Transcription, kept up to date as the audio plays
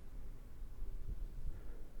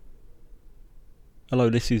Hello,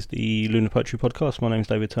 this is the Lunar Poetry Podcast. My name's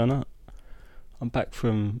David Turner. I'm back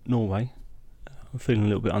from Norway. I'm feeling a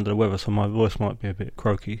little bit under the weather, so my voice might be a bit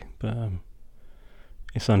croaky, but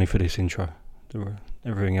it's only for this intro.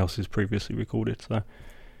 Everything else is previously recorded. So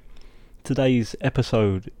today's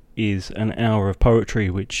episode is an hour of poetry,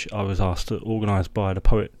 which I was asked to organise by the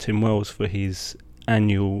poet Tim Wells for his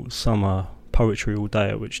annual summer poetry all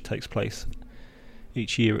day, which takes place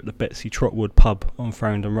each year at the Betsy Trotwood pub on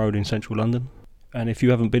Farringdon Road in central London. And if you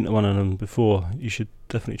haven't been to one of them before, you should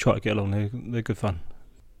definitely try to get along. They're good fun.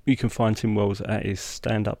 You can find Tim Wells at his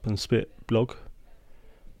Stand Up and Spit blog,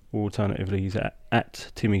 or alternatively he's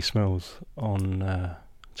at Timmy Smells on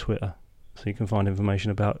Twitter. So you can find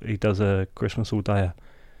information about, he does a Christmas all dayer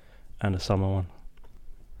and a summer one.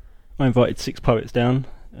 I invited 6 poets down,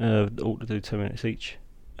 all to do 2 minutes each.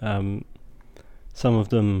 Some of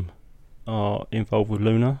them are involved with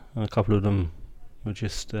Luna, and a couple of them were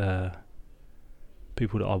just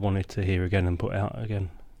people that I wanted to hear again and put out again.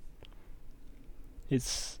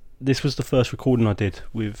 This was the first recording I did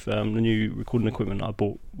with the new recording equipment I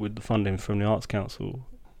bought with the funding from the Arts Council.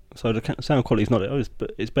 So the sound quality is not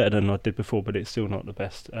it's better than I did before, but it's still not the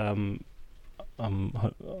best. I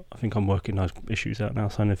think I'm working those issues out now,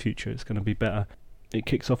 so in the future it's going to be better. It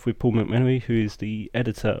kicks off with Paul McMenemy, who is the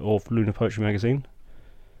editor of Lunar Poetry magazine,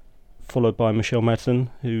 followed by Michelle Madsen,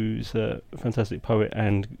 who's a fantastic poet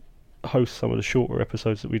and hosts some of the shorter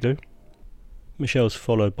episodes that we do. Michelle's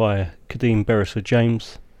followed by Kadeem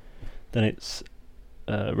Beresford-James. Then it's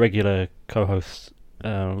regular co-host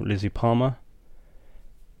Lizzie Palmer.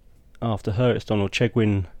 After her it's Donald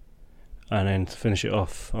Chegwin, and then to finish it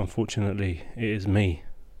off, unfortunately, it is me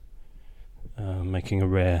making a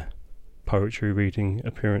rare poetry reading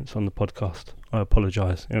appearance on the podcast. I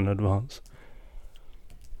apologise in advance.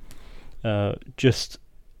 Just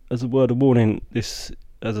as a word of warning, this,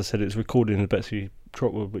 as I said, it's recorded in the Betsy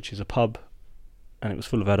Trotwood, which is a pub, and it was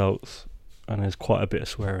full of adults, and there's quite a bit of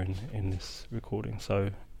swearing in this recording,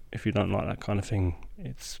 so if you don't like that kind of thing,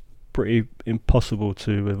 it's pretty impossible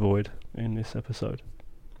to avoid in this episode.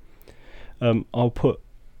 I'll put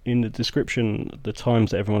in the description the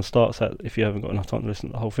times that everyone starts at. If you haven't got enough time to listen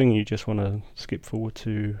to the whole thing, you just want to skip forward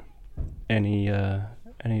to any of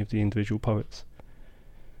the individual poets.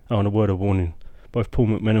 Oh, and a word of warning, both Paul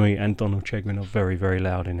McMenemy and Donald Chegwin are very, very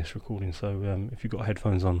loud in this recording, so if you've got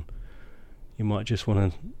headphones on, you might just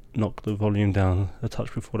want to knock the volume down a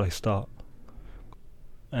touch before they start.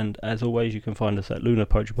 And as always, you can find us at Lunar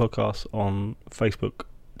Poetry Podcast on Facebook,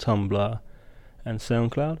 Tumblr and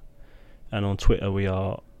SoundCloud, and on Twitter we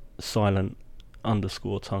are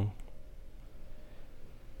silent_tongue.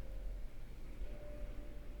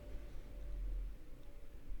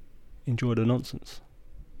 Enjoy the nonsense.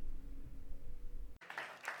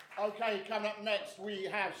 Okay, coming up next we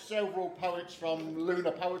have several poets from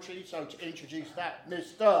Lunar Poetry, so to introduce that,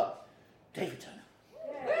 Mr. David Turner.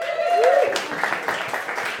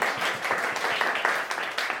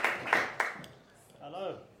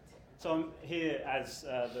 Hello. So I'm here as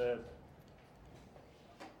the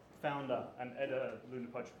founder and editor of Lunar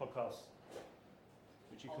Poetry Podcast,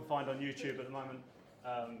 which you can find on YouTube at the moment.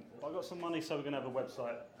 I got some money, so we're going to have a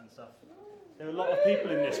website and stuff. There are a lot of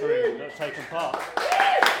people in this room that have taken part.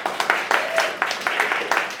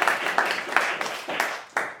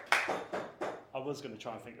 I was going to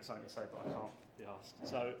try and think of something to say, but I can't be asked.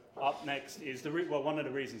 So up next is one of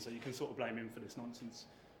the reasons, so you can sort of blame him for this nonsense.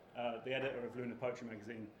 The editor of Lunar Poetry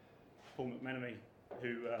magazine, Paul McMenemy,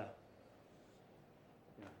 who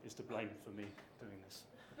is to blame for me doing this.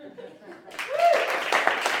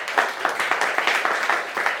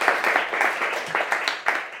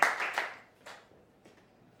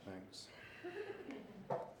 Thanks.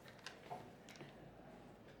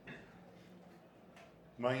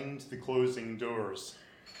 Mind the closing doors.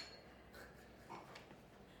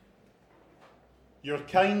 Your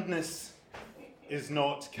kindness is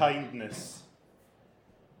not kindness.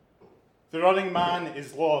 The running man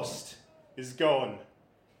is lost, is gone,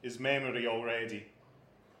 is memory already.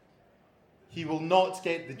 He will not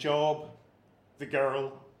get the job, the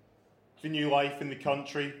girl, the new life in the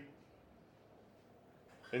country.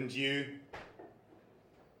 And you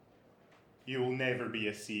will never be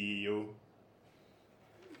a CEO.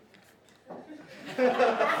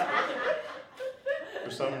 For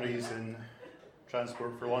some reason,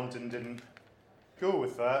 Transport for London didn't go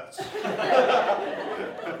with that.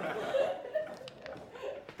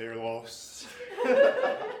 They're lost.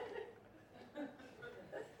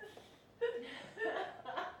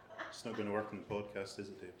 It's not going to work on the podcast, is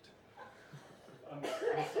it, David? I'm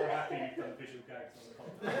so happy you've done visual gags on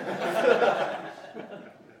the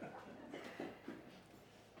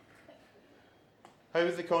podcast. how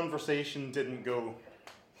the conversation didn't go.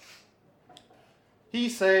 He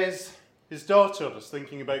says his daughter is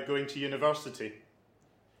thinking about going to university.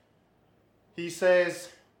 He says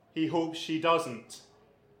he hopes she doesn't.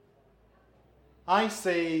 I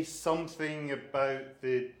say something about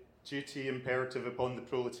the duty imperative upon the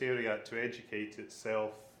proletariat to educate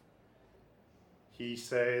itself. He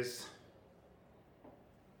says,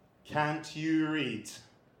 "Can't you read?"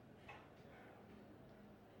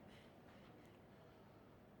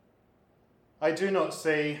 I do not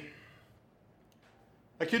say,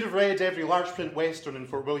 I could have read every large print western in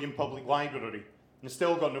Fort William Public Library and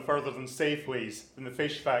still got no further than Safeways, than the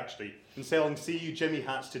Fish Factory, and selling See You Jimmy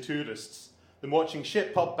hats to tourists, than watching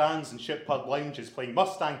shit pub bands and shit pub lounges playing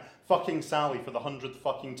Mustang fucking Sally for the 100th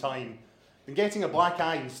fucking time, than getting a black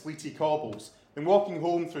eye in sleety cobbles, than walking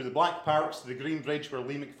home through the black parks to the green bridge where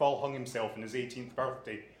Lee McFall hung himself on his 18th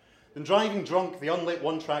birthday, than driving drunk the unlit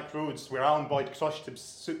one-track roads where Alan Boyd crushed his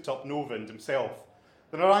souped-up Nova and himself,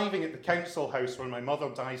 than arriving at the council house where my mother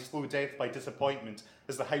dies slow death by disappointment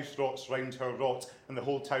as the house rots round her rot and the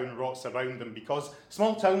whole town rots around them, because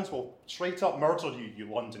small towns will straight up murder you, you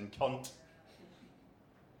London cunt.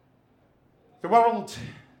 The world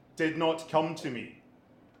did not come to me,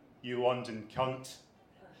 you London cunt.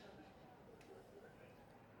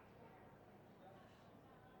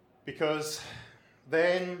 Because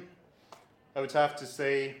then I would have to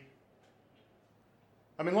say,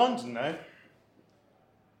 I'm in London now.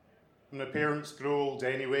 And my parents grow old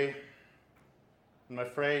anyway, and my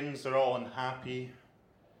friends are all unhappy,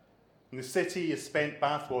 and the city is spent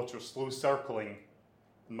bathwater slow circling,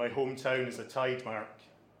 and my hometown is a tide mark.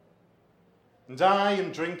 And I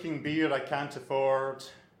am drinking beer I can't afford,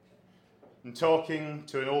 and talking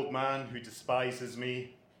to an old man who despises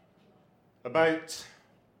me about,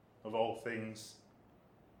 of all things,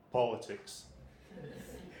 politics.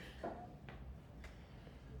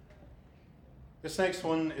 This next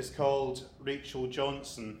one is called Rachel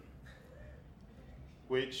Johnson,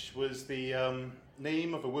 which was the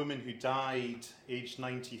name of a woman who died aged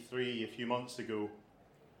 93 a few months ago.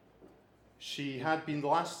 She had been the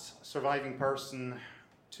last surviving person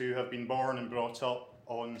to have been born and brought up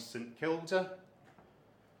on St Kilda.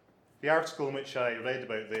 The article in which I read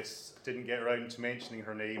about this didn't get around to mentioning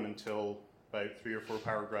her name until about 3 or 4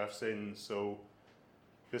 paragraphs in, so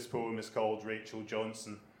this poem is called Rachel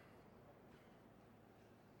Johnson.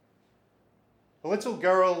 A little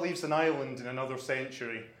girl leaves an island in another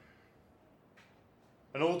century.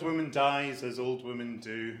 An old woman dies as old women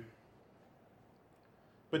do.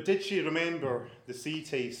 But did she remember the sea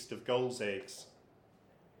taste of gulls' eggs,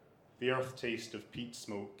 the earth taste of peat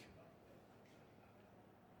smoke?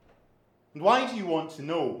 And why do you want to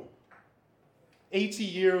know? 80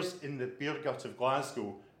 years in the beer gut of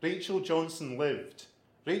Glasgow, Rachel Johnson lived.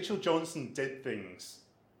 Rachel Johnson did things.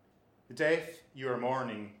 The death you are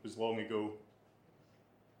mourning was long ago.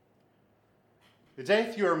 The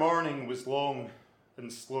death you are mourning was long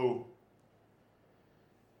and slow.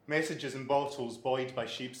 Messages in bottles buoyed by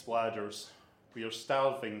sheep's bladders. We are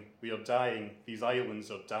starving, we are dying, these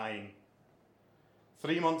islands are dying.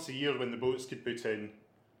 3 months a year when the boats could put in.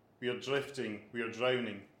 We are drifting, we are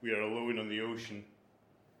drowning, we are alone on the ocean.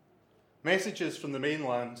 Messages from the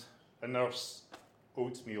mainland, a nurse,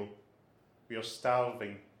 oatmeal. We are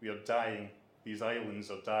starving, we are dying, these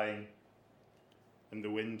islands are dying. And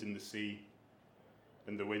the wind in the sea.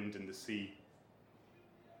 And the wind in the sea.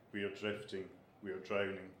 We are drifting, we are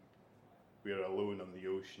drowning, we are alone on the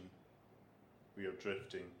ocean. We are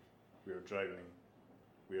drifting, we are drowning,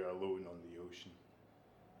 we are alone on the ocean.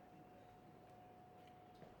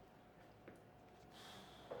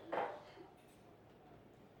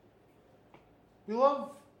 We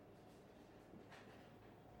love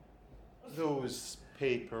those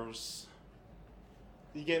papers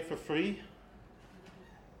that you get for free.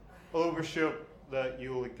 Although we're sure that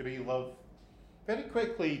you'll agree, love very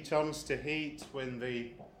quickly turns to hate when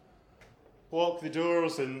they lock the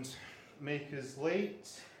doors and make us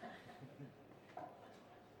late.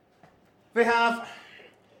 They have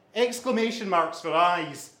exclamation marks for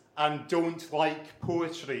eyes and don't like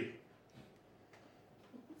poetry.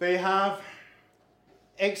 They have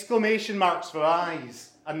exclamation marks for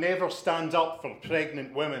eyes and never stand up for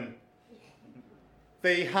pregnant women.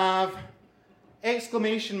 They have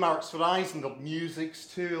exclamation marks for eyes and their music's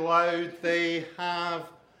too loud. They have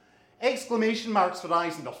exclamation marks for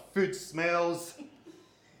eyes and their food smells.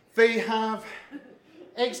 They have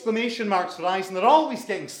exclamation marks for eyes and they're always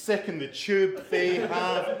getting sick in the tube. They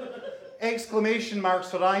have exclamation marks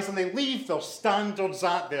for eyes and they leave their standards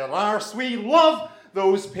at their arse. We love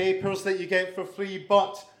those papers that you get for free,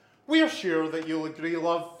 but We're sure that you'll agree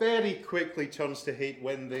love very quickly turns to hate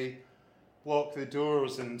when they lock the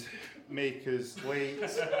doors and make us late.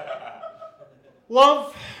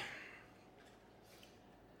 Love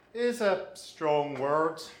is a strong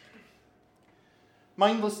word.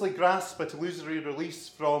 Mindlessly grasp at illusory release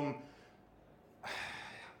from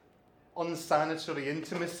unsanitary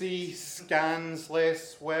intimacy scans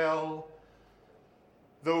less well.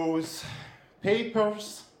 Those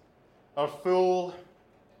papers are full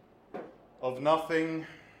of nothing.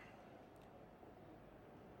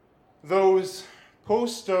 Those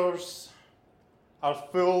posters are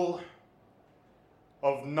full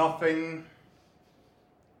of nothing.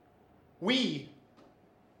 We,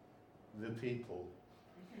 the people,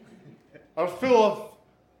 are full of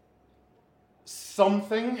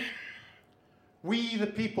something. We, the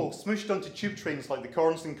people, smooshed onto tube trains like the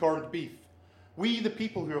corns and corned beef. We, the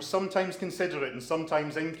people who are sometimes considerate and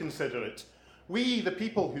sometimes inconsiderate. We, the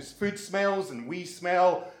people whose food smells and we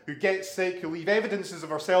smell, who get sick, who leave evidences of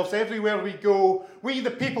ourselves everywhere we go. We,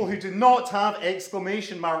 the people who do not have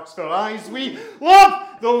exclamation marks for eyes. We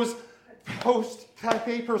love those post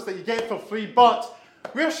papers that you get for free, but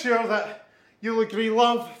we're sure that you'll agree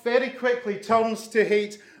love very quickly turns to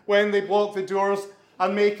hate when they block the doors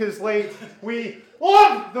and make us late. We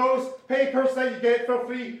love those papers that you get for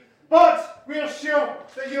free, but we're sure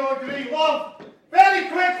that you'll agree love very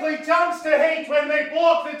quickly turns to hate when they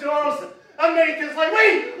block the doors and make us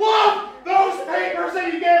late. We love those papers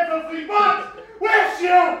that you get for free, but we're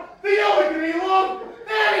sure that you'll agree love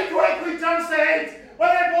very quickly turns to hate when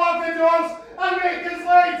they block the doors and make us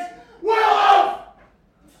late. We love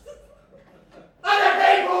other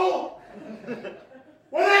people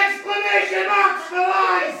with exclamation marks for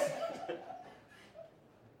eyes.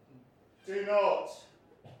 Do not.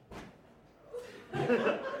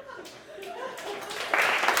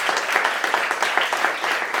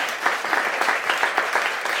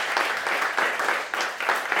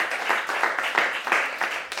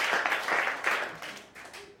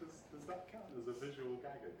 Does that count as a visual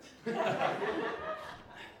gag?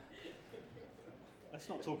 Let's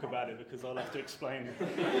not talk about it because I'll have to explain.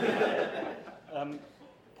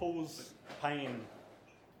 Paul's pain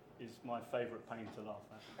is my favourite pain to laugh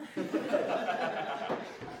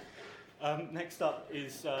at. Next up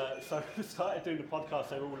is, so we started doing the podcast,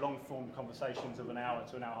 they were all long-form conversations of an hour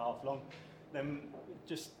to an hour and a half long. Then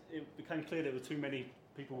it became clear there were too many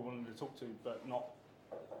people we wanted to talk to, but not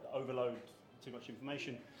overload too much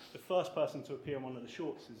information. The first person to appear on one of the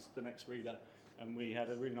shorts is the next reader, and we had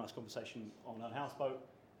a really nice conversation on her houseboat,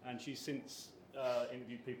 and she's since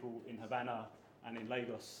interviewed people in Havana and in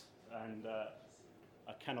Lagos, and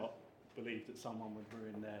I cannot believe that someone would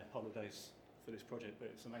ruin their holidays for this project,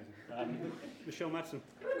 but it's amazing. Michelle Madsen.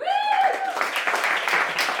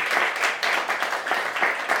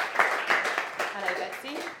 Hello,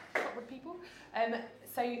 Betsy. What people?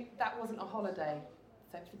 So that wasn't a holiday.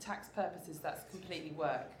 So for tax purposes, that's completely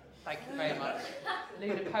work. Thank you very much.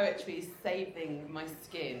 Luna Poetry is saving my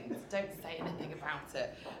skin. Don't say anything about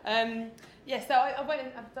it. So I went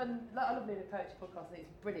and I've done. I love Luna Poetry podcast. I think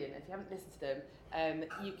it's brilliant. If you haven't listened to them,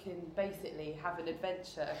 you can basically have an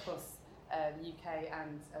adventure across the UK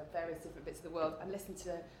and various different bits of the world and listen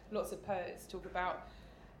to lots of poets talk about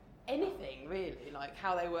anything really, like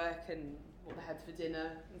how they work and what they had for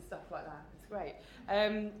dinner and stuff like that. It's great.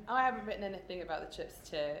 I haven't written anything about the trips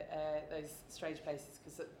to those strange places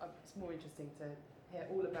because it's more interesting to hear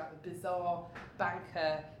all about the bizarre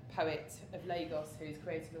banker poet of Lagos who's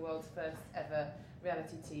creating the world's first ever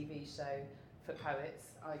reality TV show for poets.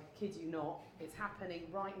 I kid you not, it's happening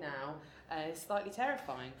right now. It's slightly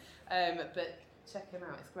terrifying, but check him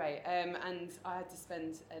out, it's great. And I had to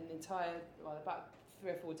spend about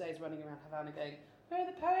 3 or 4 days running around Havana going, where are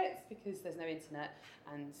the poets? Because there's no internet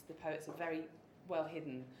and the poets are very well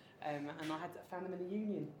hidden. And I found them in the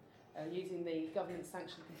Union, using the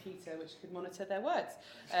government-sanctioned computer which could monitor their words,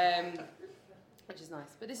 which is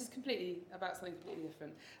nice. But this is about something completely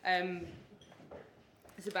different.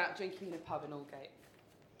 It's about drinking in a pub in Aldgate.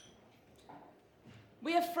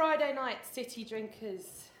 We are Friday night city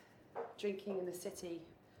drinkers, drinking in the city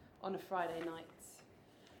on a Friday night.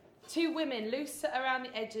 2 women, looser around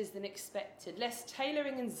the edges than expected, less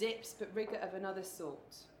tailoring and zips, but rigour of another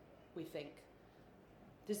sort, we think.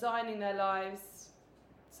 Designing their lives,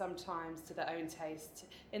 sometimes to their own taste,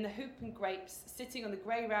 in the hoop and grapes, sitting on the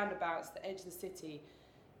grey roundabouts that edge the city.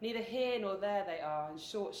 Neither here nor there they are, in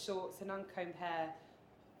short shorts and uncombed hair,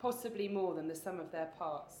 possibly more than the sum of their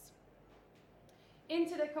parts.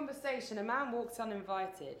 Into their conversation, a man walks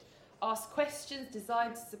uninvited, asks questions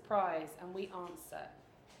designed to surprise, and we answer.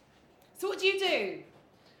 So what do you do?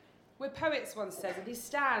 We're poets, one says, and he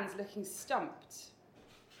stands looking stumped.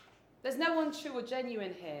 There's no one true or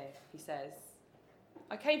genuine here, he says.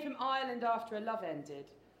 I came from Ireland after a love ended.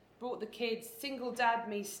 Brought the kids, single dad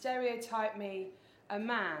me, stereotype me. A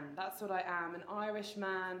man, that's what I am, an Irish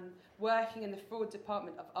man, working in the fraud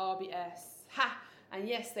department of RBS. Ha! And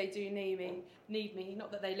yes, they do need me,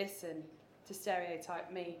 not that they listen to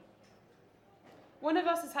stereotype me. One of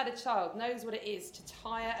us has had a child, knows what it is to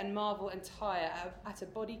tire and marvel and tire at a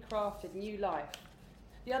body-crafted new life.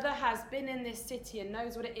 The other has been in this city and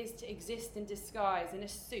knows what it is to exist in disguise, in a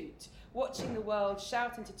suit, watching the world,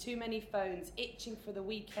 shouting to too many phones, itching for the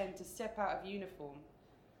weekend to step out of uniform.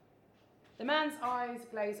 The man's eyes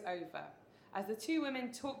glaze over as the two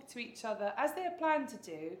women talk to each other, as they had planned to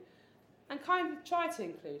do, and kind of try to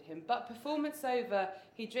include him, but performance over,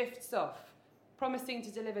 he drifts off, promising to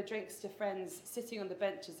deliver drinks to friends sitting on the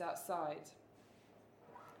benches outside.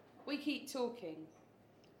 We keep talking.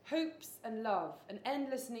 Hopes and love, an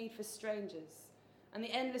endless need for strangers, and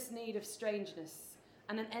the endless need of strangeness,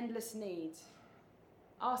 and an endless need.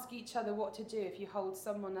 Ask each other what to do if you hold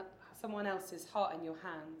someone else's heart in your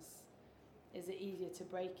hands. Is it easier to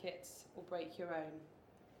break it or break your own?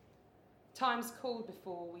 Time's called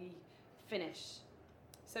before we finish.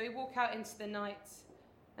 So we walk out into the night,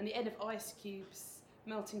 and the end of ice cubes,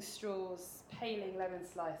 melting straws, paling lemon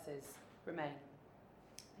slices remain.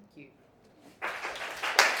 Thank you.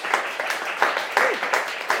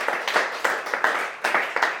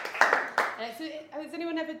 So has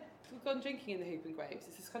anyone ever gone drinking in the Hoop and Grapes?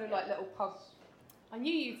 It's this kind of like little pub. I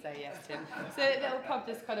knew you'd say yes, Tim. So a little pub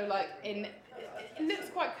just kind of like it looks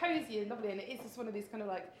quite cosy and lovely, and it is just one of these kind of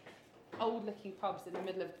like old-looking pubs in the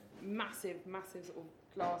middle of massive sort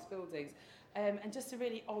of glass buildings. And just a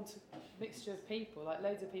really odd mixture of people, like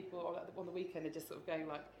loads of people on the weekend are just sort of going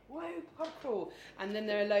like, whoa, pub crawl. And then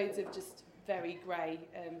there are loads of just very grey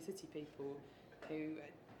city people who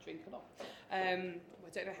drink a lot.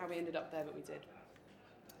 I don't know how we ended up there, but we did.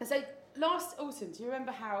 And so last autumn, do you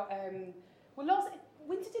remember how,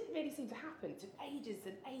 winter didn't really seem to happen. It took ages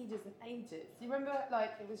and ages and ages. Do you remember,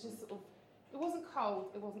 like, it was just sort of, it wasn't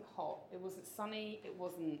cold, it wasn't hot, it wasn't sunny, it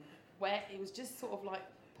wasn't wet, it was just sort of like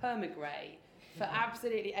perma-grey for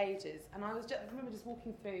absolutely ages. And I remember just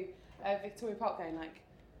walking through Victoria Park going like,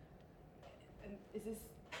 is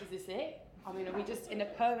this it? I mean, are we just in a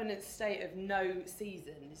permanent state of no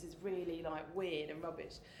season? This is really like weird and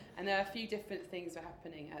rubbish. And there are a few different things were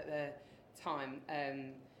happening at the time.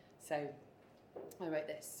 So I wrote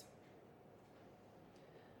this.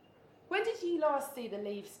 When did you last see the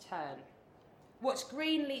leaves turn? Watch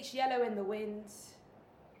green leach yellow in the wind?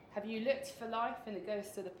 Have you looked for life in the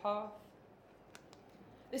ghost of the path?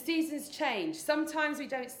 The seasons change. Sometimes we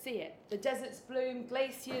don't see it. The deserts bloom,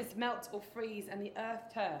 glaciers melt or freeze, and the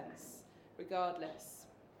earth turns, regardless.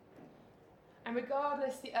 And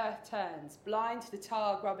regardless, the earth turns, blind to the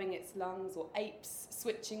tar grubbing its lungs, or apes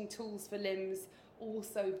switching tools for limbs, all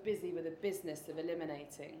so busy with the business of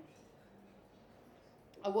eliminating.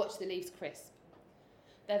 I watch the leaves crisp.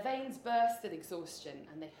 Their veins burst at exhaustion,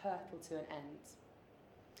 and they hurtle to an end.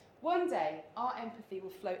 One day, our empathy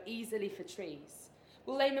will flow easily for trees.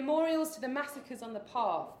 We'll lay memorials to the massacres on the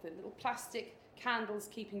path, the little plastic candles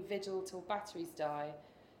keeping vigil till batteries die,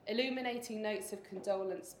 illuminating notes of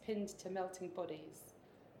condolence pinned to melting bodies.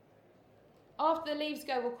 After the leaves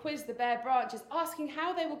go, we'll quiz the bare branches, asking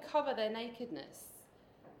how they will cover their nakedness.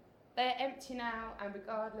 They are empty now, and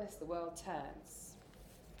regardless, the world turns.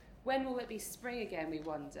 When will it be spring again, we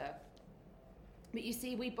wonder? But you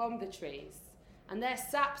see, we bombed the trees, and their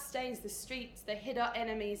sap stains the streets. They hid our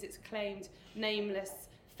enemies, it's claimed, nameless,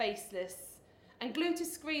 faceless. And glued to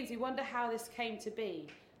screens, we wonder how this came to be,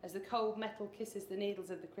 as the cold metal kisses the needles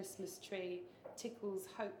of the Christmas tree, tickles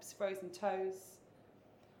hope's frozen toes.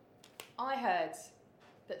 I heard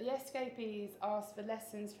that the escapees asked for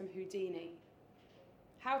lessons from Houdini.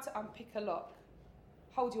 How to unpick a lock,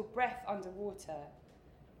 hold your breath underwater,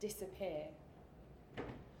 disappear.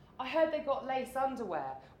 I heard they got lace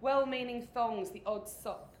underwear, well-meaning thongs, the odd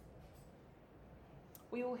sock.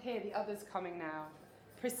 We all hear the others coming now.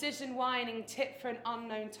 Precision whining, tip for an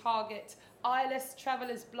unknown target. Eyeless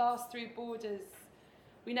travellers blast through borders.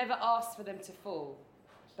 We never asked for them to fall,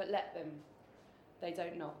 but let them. They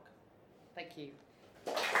don't knock. Thank you.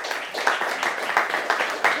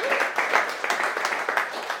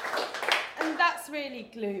 And that's really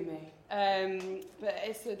gloomy.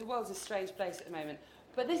 But the world's a strange place at the moment.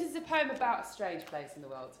 But this is a poem about a strange place in the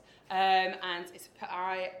world. And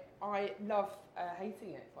I love hating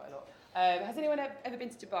it quite a lot. Has anyone ever been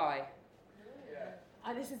to Dubai? Yeah.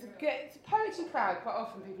 And this is it's a poetry crowd. Quite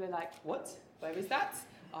often people are like, what? Where is that?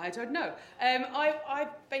 I don't know. I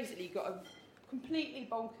basically got a completely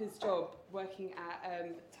bonkers job working at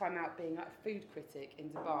Time Out being like a food critic in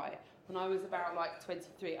Dubai when I was about like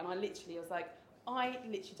 23, and I was like, I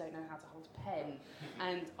literally don't know how to hold a pen,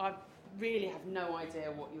 and I really have no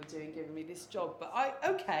idea what you're doing giving me this job, but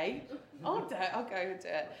I'll do it, I'll go and do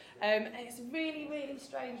it. And it's a really, really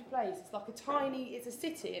strange place. It's like it's a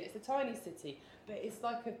city, and it's a tiny city, but it's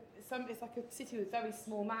like a city with very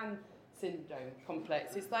small man syndrome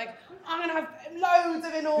complex. It's like, I'm going to have loads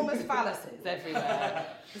of enormous phalluses everywhere.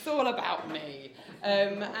 It's all about me.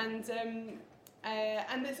 And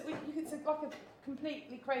it's like a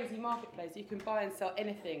completely crazy marketplace. You can buy and sell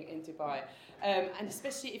anything in Dubai. And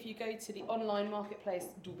especially if you go to the online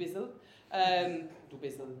marketplace Dubizzle. And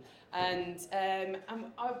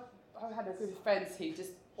I've had a group of friends who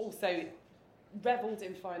just also revelled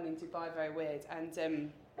in finding Dubai very weird.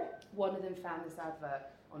 And one of them found this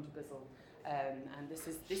advert on Dubizzle. And this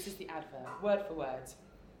is the advert, word for word.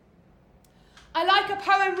 I like a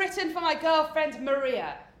poem written for my girlfriend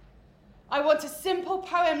Maria. I want a simple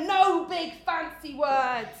poem, no big fancy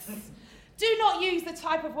words. Do not use the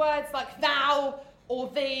type of words like thou or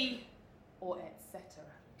thee or etc.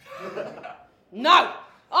 No,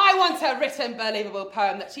 I want a written, believable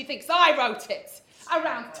poem that she thinks I wrote it.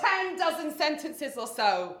 Around 10 dozen sentences or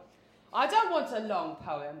so. I don't want a long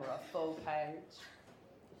poem or a full page.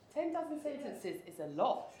 10 dozen sentences is a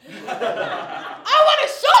lot. I want a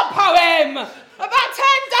short poem! About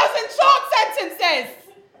 10 dozen short sentences!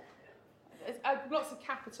 Lots of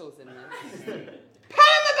capitals in there.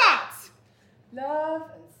 Poem about love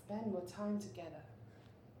and spend more time together.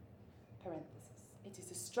 Parenthesis. It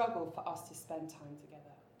is a struggle for us to spend time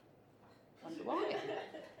together. Wonder why?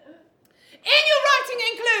 In your writing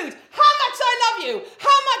include how much I love you,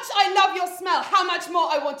 how much I love your smell, how much more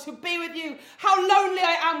I want to be with you, how lonely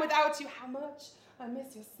I am without you, how much I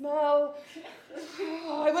miss your smell.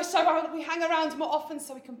 Oh, I wish we hang around more often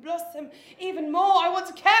so we can blossom even more. I want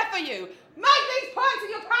to care for you. Make these points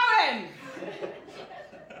in your poem.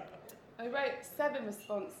 I wrote 7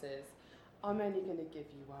 responses. I'm only going to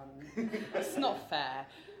give you one. It's not fair.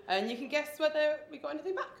 And you can guess whether we got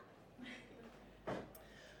anything back.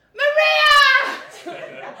 Maria!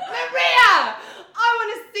 Maria! I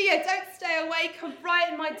want to see you. Don't stay awake and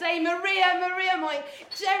brighten my day. Maria, Maria, my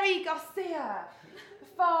Jerry Garcia.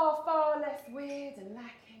 Far, far less weird and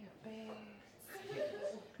lacking a beard.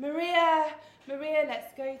 Maria, Maria,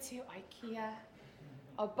 let's go to IKEA.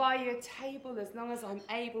 I'll buy you a table as long as I'm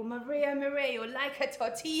able. Maria, Maria, you're like a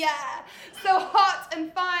tortilla. So hot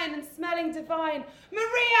and fine and smelling divine.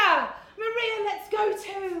 Maria, Maria, let's go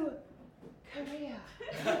to Korea.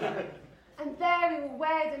 And there we will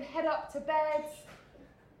wed and head up to bed.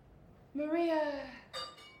 Maria,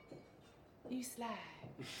 you slag.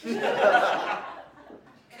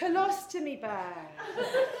 Colostomy bag.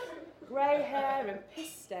 Grey hair and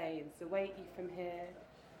piss stains await you from here.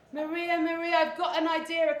 Maria, Maria, I've got an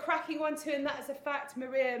idea, a cracking one too, and that is a fact.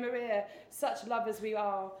 Maria, Maria, such lovers we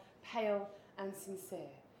are, pale and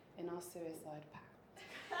sincere in our suicide pact.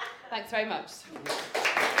 Thanks very much.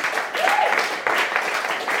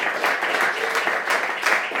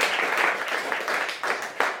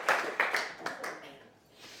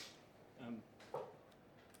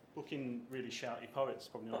 Booking really shouty poets is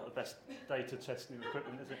probably not the best data testing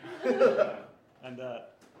equipment, is it? And the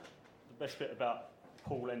best bit about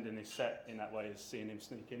Paul ending his set in that way is seeing him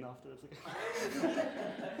sneak in afterwards.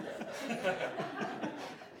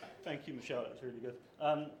 Thank you, Michelle, that was really good.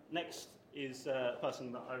 Next is a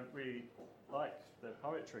person that I really like, their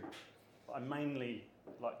poetry. But I mainly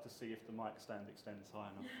like to see if the mic stand extends high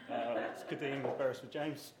enough. It's Kadeem with Beresford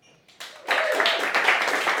James.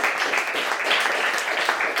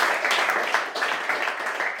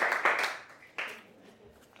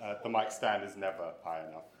 The mic stand is never high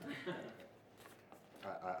enough.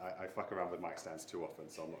 I fuck around with mic stands too often,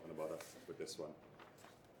 so I'm not going to bother with this one.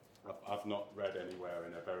 I've not read anywhere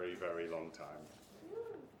in a very, very long time.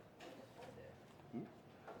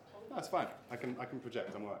 No, it's fine. I can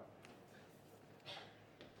project. I'm all right.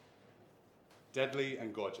 Deadly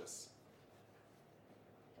and gorgeous.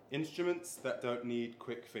 Instruments that don't need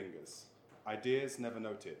quick fingers. Ideas never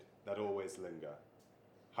noted that always linger.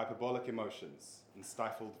 Hyperbolic emotions and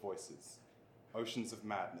stifled voices. Oceans of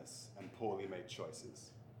madness and poorly made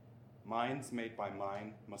choices. Minds made by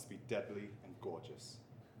mine must be deadly and gorgeous.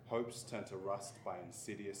 Hopes turned to rust by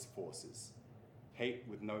insidious forces. Hate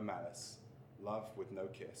with no malice. Love with no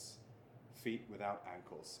kiss. Feet without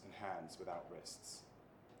ankles and hands without wrists.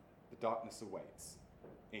 The darkness awaits,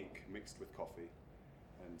 ink mixed with coffee,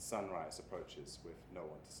 and sunrise approaches with no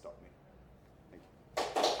one to stop me. Thank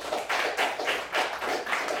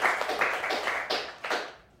you.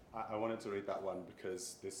 I wanted to read that one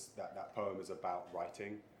because that poem is about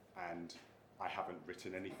writing, and I haven't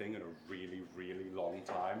written anything in a really, really long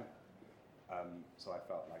time. So I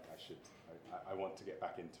felt like I want to get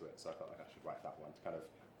back into it, so I felt like I should write that one to kind of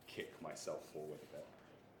kick myself forward a bit.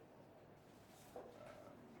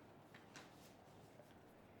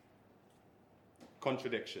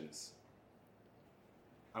 Contradictions.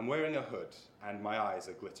 I'm wearing a hood and my eyes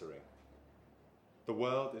are glittering. The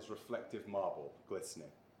world is reflective marble,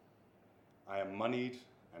 glistening. I am moneyed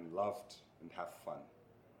and loved and have fun.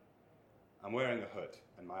 I'm wearing a hood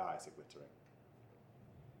and my eyes are glittering.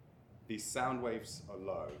 These sound waves are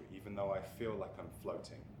low, even though I feel like I'm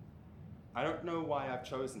floating. I don't know why I've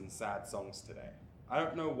chosen sad songs today. I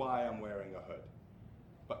don't know why I'm wearing a hood,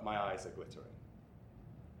 but my eyes are glittering.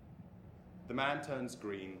 The man turns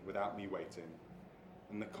green without me waiting,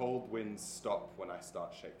 and the cold winds stop when I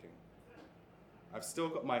start shaking. I've still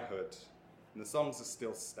got my hood, and the songs are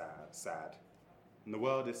still sad, and the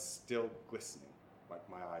world is still glistening like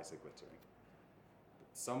my eyes are glittering.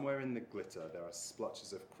 But somewhere in the glitter there are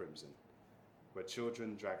splotches of crimson, where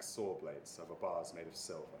children drag saw blades over bars made of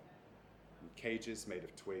silver, and cages made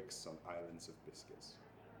of twigs on islands of biscuits.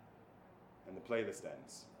 And the playlist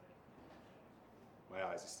ends. My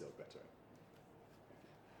eyes are still glittering.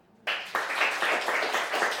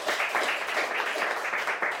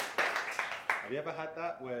 Have you ever had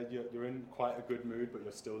that where you're in quite a good mood but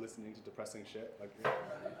you're still listening to depressing shit? Like,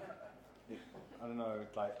 I don't know.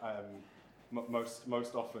 Like,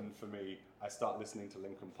 most often for me, I start listening to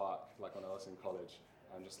Linkin Park like when I was in college.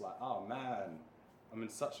 I'm just like, oh man, I'm in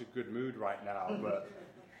such a good mood right now, but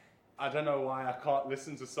I don't know why I can't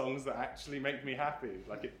listen to songs that actually make me happy.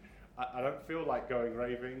 Like, I don't feel like going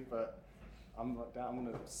raving, but I'm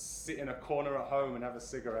gonna sit in a corner at home and have a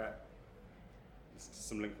cigarette. Listen to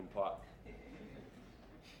some Linkin Park.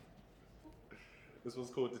 This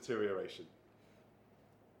was called Deterioration.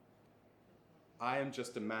 I am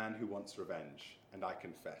just a man who wants revenge, and I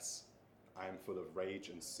confess. I am full of rage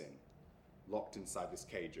and sin, locked inside this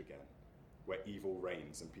cage again, where evil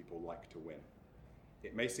reigns and people like to win.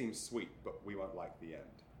 It may seem sweet, but we won't like the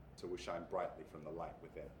end, till we shine brightly from the light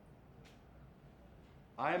within.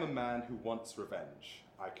 I am a man who wants revenge,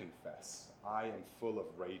 I confess. I am full of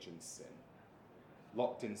rage and sin,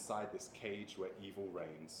 locked inside this cage where evil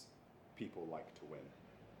reigns, people like to win.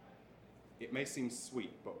 It may seem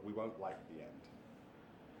sweet, but we won't like the end.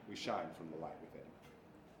 We shine from the light within.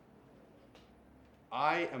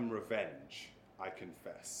 I am revenge, I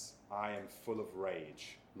confess. I am full of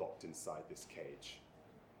rage, locked inside this cage.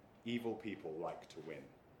 Evil people like to win.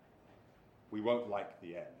 We won't like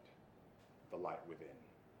the end, the light within.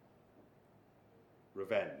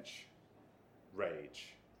 Revenge,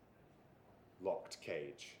 rage, locked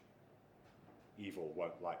cage. Evil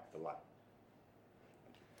won't like the light.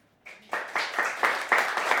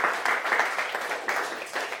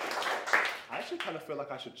 I actually kind of feel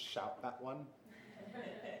like I should shout that one.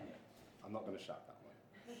 I'm not going to shout that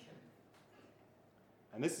one.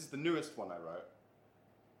 And this is the newest one I wrote.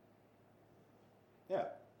 Yeah,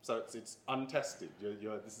 so it's untested.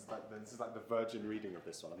 This is like the virgin reading of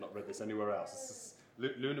this one. I've not read this anywhere else. This is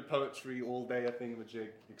Lunar Poetry all day a thingamajig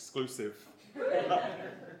exclusive.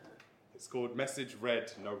 It's called Message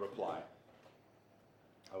Read, No Reply.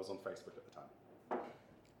 I was on Facebook at the time.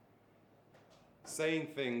 Saying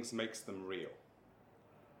things makes them real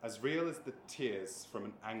as the tears from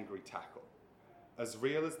an angry tackle, as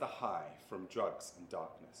real as the high from drugs and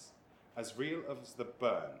darkness, as real as the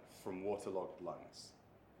burn from waterlogged lungs,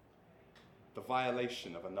 the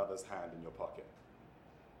violation of another's hand in your pocket,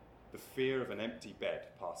 the fear of an empty bed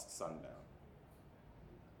past sundown,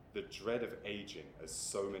 the dread of aging as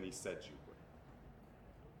so many said you would.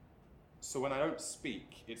 So when I don't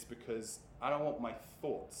speak, it's because I don't want my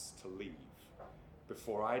thoughts to leave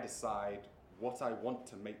before I decide what I want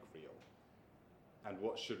to make real and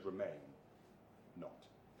what should remain not.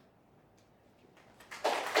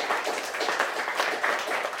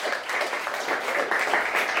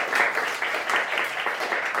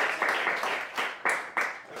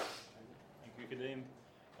 Thank you, Kadeem.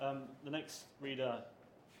 The next reader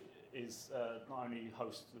is not only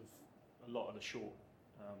host of a lot of the short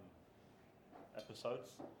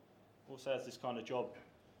episodes, also has this kind of job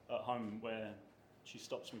at home where she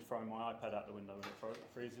stops me throwing my iPad out the window when it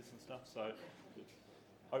freezes and stuff. So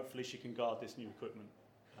hopefully she can guard this new equipment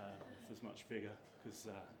with as much vigour, because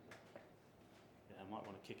I might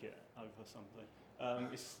want to kick it over something.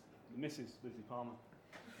 It's Mrs. Lizzie Palmer.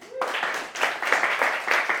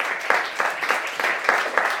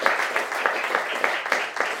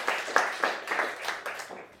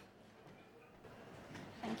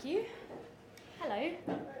 Thank you. Hello.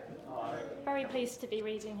 pleased to be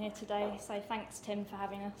reading here today, so thanks, Tim, for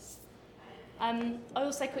having us. I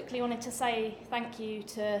also quickly wanted to say thank you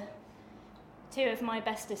to two of my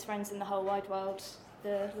bestest friends in the whole wide world,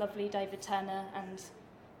 the lovely David Turner and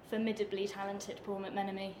formidably talented Paul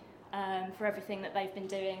McMenemy, for everything that they've been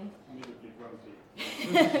doing. Immediately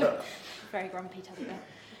grumpy. Very grumpy teddy bear.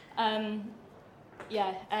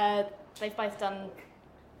 They've both done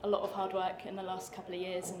a lot of hard work in the last couple of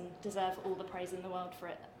years and deserve all the praise in the world for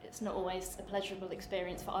it. It's not always a pleasurable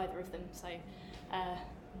experience for either of them, so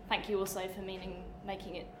thank you also for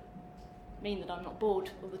making it mean that I'm not bored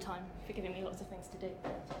all the time, for giving me lots of things to do.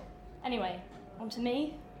 Anyway, on to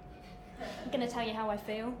me. I'm going to tell you how I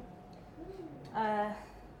feel. I'll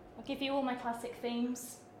give you all my classic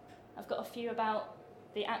themes. I've got a few about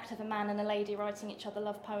the act of a man and a lady writing each other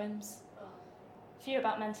love poems, a few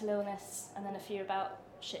about mental illness, and then a few about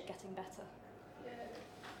shit getting better.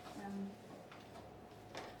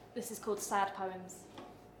 This is called Sad Poems.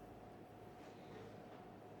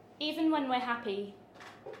 Even when we're happy,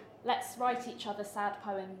 let's write each other sad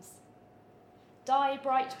poems. Dye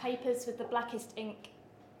bright papers with the blackest ink,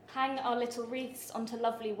 hang our little wreaths onto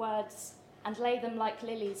lovely words, and lay them like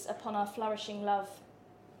lilies upon our flourishing love.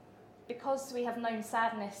 Because we have known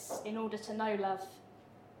sadness in order to know love.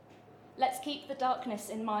 Let's keep the darkness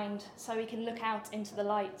in mind so we can look out into the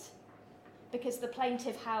light. Because the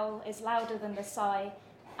plaintive howl is louder than the sigh,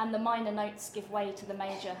 and the minor notes give way to the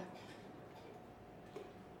major.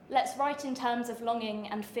 Let's write in terms of longing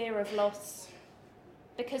and fear of loss.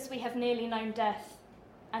 Because we have nearly known death,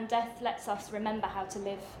 and death lets us remember how to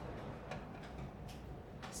live.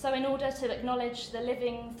 So in order to acknowledge the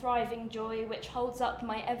living, thriving joy which holds up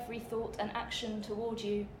my every thought and action toward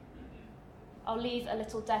you, I'll leave a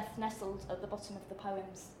little death nestled at the bottom of the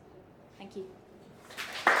poems. Thank you.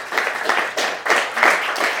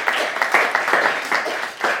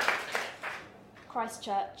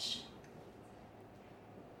 Christchurch.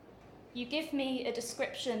 You give me a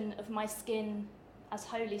description of my skin as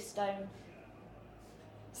holy stone.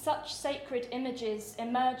 Such sacred images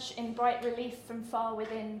emerge in bright relief from far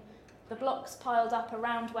within, the blocks piled up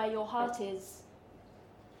around where your heart is,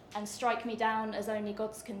 and strike me down as only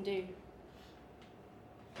gods can do.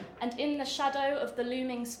 And in the shadow of the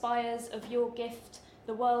looming spires of your gift,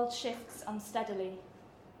 the world shifts unsteadily.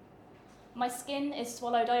 My skin is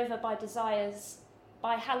swallowed over by desires,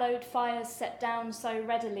 by hallowed fires set down so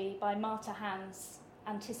readily by martyr hands,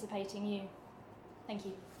 anticipating you. Thank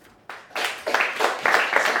you.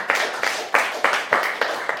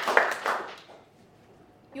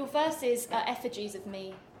 Your verses are effigies of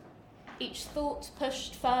me, each thought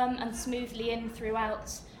pushed firm and smoothly in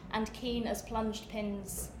throughout, and keen as plunged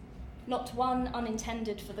pins, not one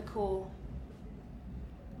unintended for the core.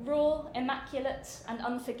 Raw, immaculate, and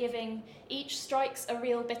unforgiving, each strikes a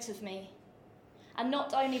real bit of me, and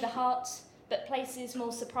not only the heart, but places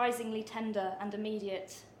more surprisingly tender and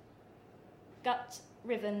immediate. Gut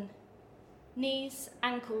riven, knees,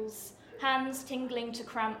 ankles, hands tingling to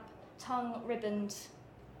cramp, tongue ribboned,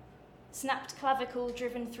 snapped clavicle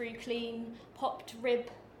driven through clean, popped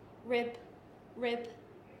rib, rib, rib,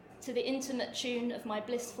 to the intimate tune of my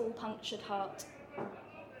blissful punctured heart.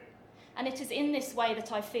 And it is in this way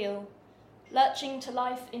that I feel, lurching to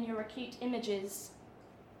life in your acute images,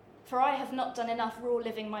 for I have not done enough raw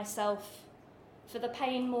living myself, for the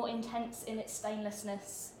pain more intense in its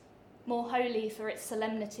stainlessness, more holy for its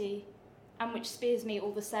solemnity, and which spears me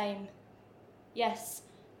all the same. Yes,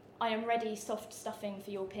 I am ready soft stuffing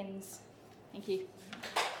for your pins. Thank you.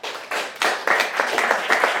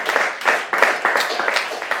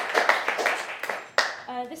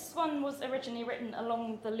 This one was originally written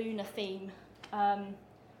along the lunar theme.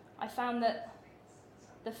 I found that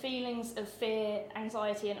the feelings of fear,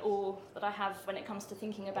 anxiety and awe that I have when it comes to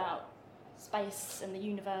thinking about space and the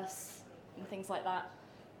universe and things like that,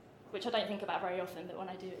 which I don't think about very often, but when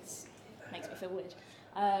I do it makes me feel weird.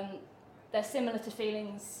 They're similar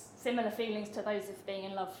feelings to those of being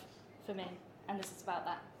in love for me, and this is about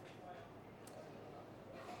that.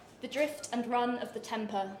 The drift and run of the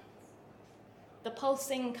temper, the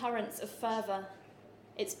pulsing currents of fervour,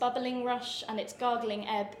 its bubbling rush and its gargling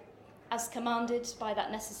ebb, as commanded by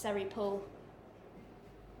that necessary pull.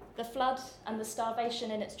 The flood and the starvation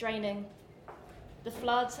in its draining, the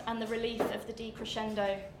flood and the relief of the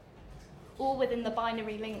decrescendo, all within the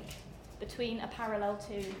binary link between a parallel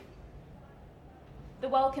two. The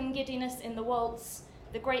welcome giddiness in the waltz,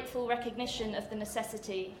 the grateful recognition of the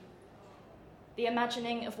necessity, the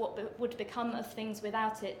imagining of what would become of things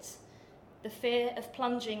without it, the fear of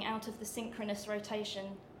plunging out of the synchronous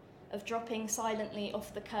rotation, of dropping silently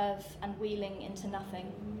off the curve and wheeling into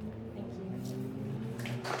nothing.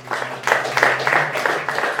 Thank you.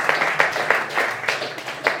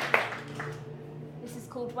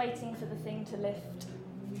 of a thing to lift.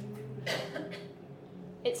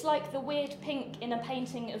 It's like the weird pink in a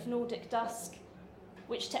painting of Nordic dusk,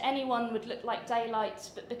 which to anyone would look like daylight,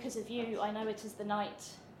 but because of you, I know it is the night.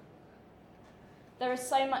 There is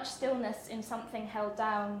so much stillness in something held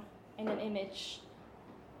down in an image.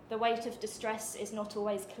 The weight of distress is not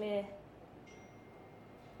always clear.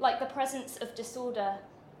 Like the presence of disorder,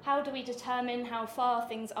 how do we determine how far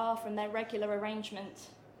things are from their regular arrangement?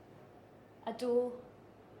 A door,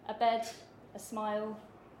 a bed, a smile.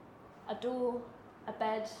 A door, a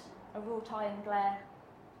bed, a wrought iron glare.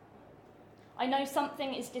 I know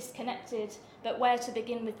something is disconnected, but where to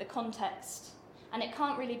begin with the context? And it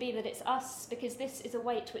can't really be that it's us, because this is a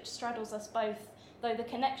weight which straddles us both, though the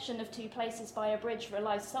connection of two places by a bridge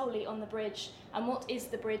relies solely on the bridge, and what is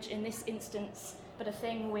the bridge in this instance but a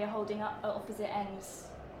thing we are holding up at opposite ends?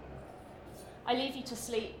 I leave you to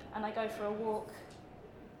sleep, and I go for a walk.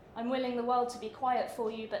 I'm willing the world to be quiet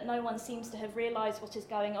for you, but no one seems to have realised what is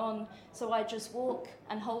going on, so I just walk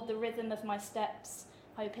and hold the rhythm of my steps,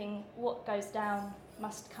 hoping what goes down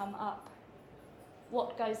must come up.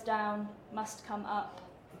 What goes down must come up.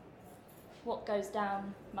 What goes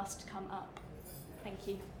down must come up. Thank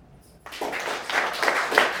you.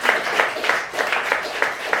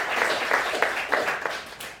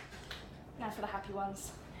 Now for the happy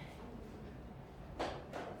ones.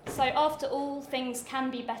 So after all, things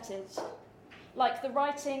can be bettered. Like the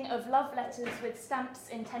writing of love letters with stamps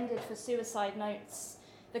intended for suicide notes,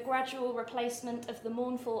 the gradual replacement of the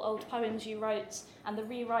mournful old poems you wrote, and the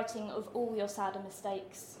rewriting of all your sadder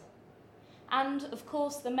mistakes. And, of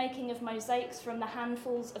course, the making of mosaics from the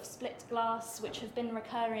handfuls of split glass which have been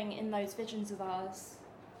recurring in those visions of ours.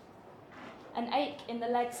 An ache in the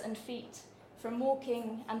legs and feet from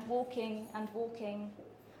walking and walking and walking,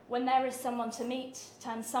 when there is someone to meet,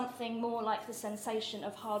 turns something more like the sensation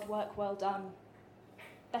of hard work well done.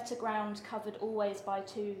 Better ground covered always by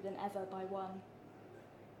two than ever by one.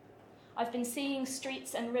 I've been seeing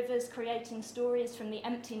streets and rivers creating stories from the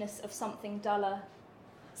emptiness of something duller,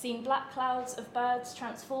 seen black clouds of birds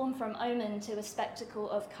transform from omen to a spectacle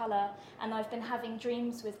of colour, and I've been having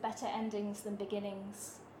dreams with better endings than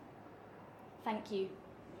beginnings. Thank you.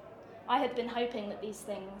 I had been hoping that these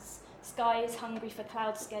things, skies hungry for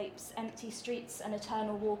cloudscapes, empty streets and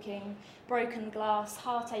eternal walking, broken glass,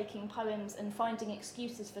 heart-aching poems and finding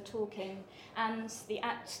excuses for talking, and the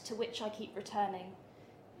act to which I keep returning,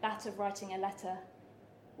 that of writing a letter,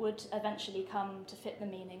 would eventually come to fit the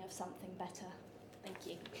meaning of something better. Thank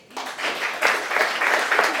you.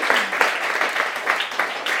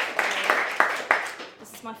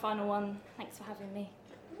 This is my final one. Thanks for having me.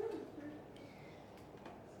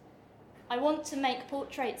 I want to make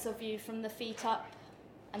portraits of you from the feet up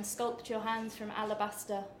and sculpt your hands from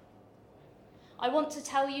alabaster. I want to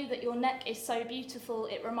tell you that your neck is so beautiful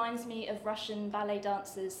it reminds me of Russian ballet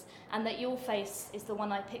dancers, and that your face is the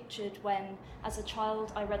one I pictured when, as a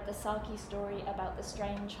child, I read the Saki story about the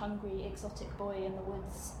strange, hungry, exotic boy in the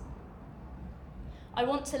woods. I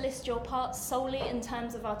want to list your parts solely in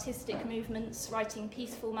terms of artistic movements, writing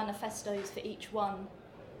peaceful manifestos for each one.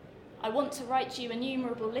 I want to write you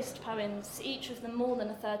innumerable list poems, each of them more than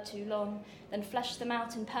a third too long, then flesh them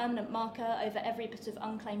out in permanent marker over every bit of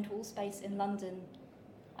unclaimed wall space in London,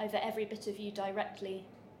 over every bit of you directly.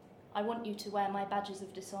 I want you to wear my badges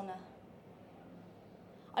of dishonour.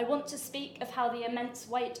 I want to speak of how the immense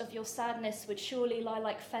weight of your sadness would surely lie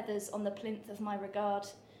like feathers on the plinth of my regard,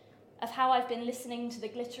 of how I've been listening to the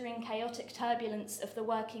glittering, chaotic turbulence of the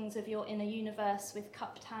workings of your inner universe with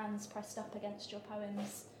cupped hands pressed up against your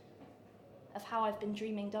poems, of how I've been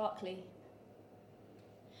dreaming darkly.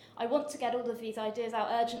 I want to get all of these ideas out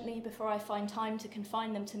urgently before I find time to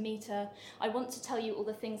confine them to meter. I want to tell you all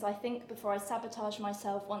the things I think before I sabotage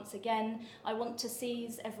myself once again. I want to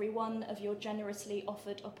seize every one of your generously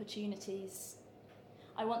offered opportunities.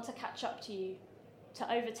 I want to catch up to you,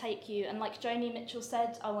 to overtake you, and like Joni Mitchell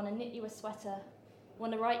said, I want to knit you a sweater, I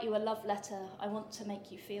want to write you a love letter, I want to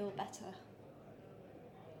make you feel better.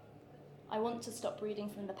 I want to stop reading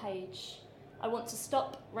from the page. I want to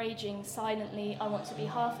stop raging silently. I want to be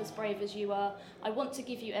half as brave as you are. I want to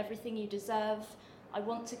give you everything you deserve. I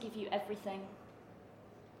want to give you everything.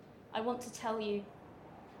 I want to tell you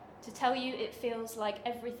it feels like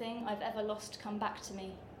everything I've ever lost come back to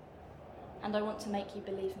me. And I want to make you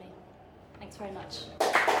believe me. Thanks very much.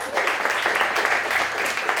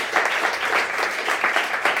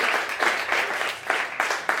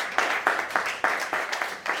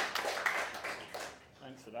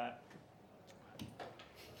 Thanks for that.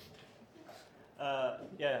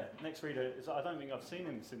 Next reader is, I don't think I've seen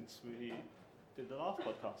him since we did the last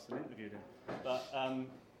podcast and interviewed him, but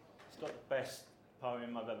he's got the best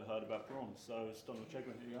poem I've ever heard about prawns. So, Donald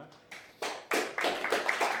Chegwin, here you go.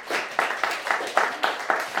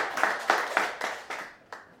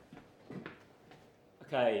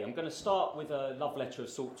 Okay, I'm going to start with a love letter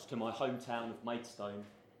of sorts to my hometown of Maidstone,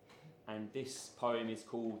 and this poem is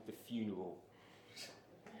called The Funeral.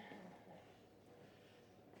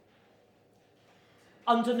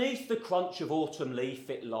 Underneath the crunch of autumn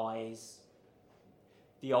leaf it lies,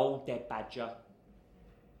 the old dead badger.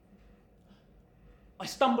 I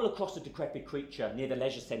stumble across a decrepit creature near the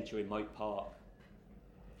leisure centre in Moat Park.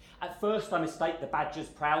 At first I mistake the badger's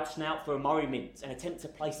proud snout for a Murray mint and attempt to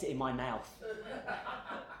place it in my mouth.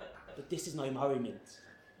 But this is no Murray mint.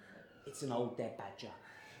 It's an old dead badger.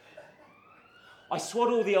 I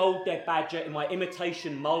swaddle the old dead badger in my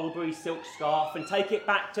imitation mulberry silk scarf and take it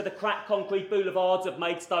back to the cracked concrete boulevards of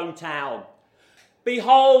Maidstone town.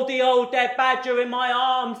 Behold the old dead badger in my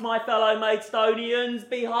arms, my fellow Maidstonians.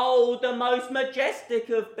 Behold the most majestic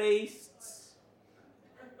of beasts.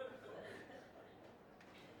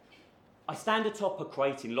 I stand atop a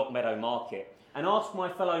crate in Lockmeadow Market and ask my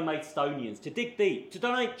fellow Maidstonians to dig deep, to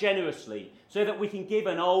donate generously, so that we can give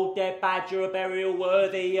an old dead badger a burial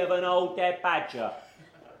worthy of an old dead badger.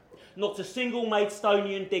 Not a single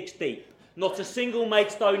Maidstonian digs deep. Not a single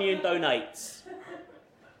Maidstonian donates.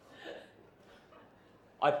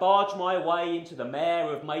 I barge my way into the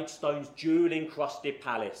Mayor of Maidstone's jewel-encrusted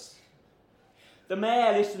palace. The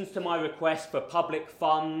Mayor listens to my request for public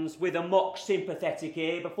funds with a mock sympathetic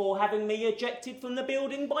ear before having me ejected from the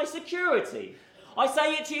building by security. I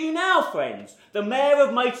say it to you now, friends, the Mayor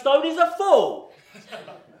of Maidstone is a fool.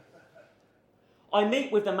 I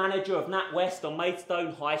meet with the manager of NatWest on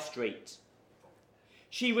Maidstone High Street.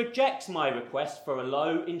 She rejects my request for a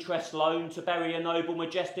low-interest loan to bury a noble,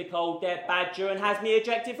 majestic old dead badger and has me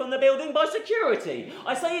ejected from the building by security.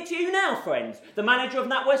 I say it to you now, friends. The manager of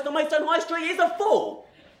NatWest on Maidstone High Street is a fool.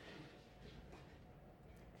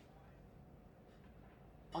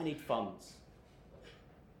 I need funds.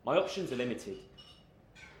 My options are limited.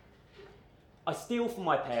 I steal from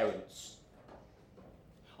my parents.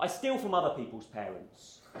 I steal from other people's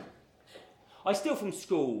parents. I steal from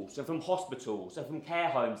schools and from hospitals and from care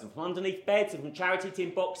homes and from underneath beds and from charity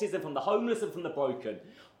tin boxes and from the homeless and from the broken.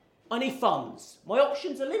 I need funds. My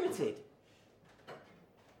options are limited.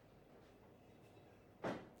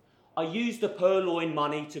 I use the purloined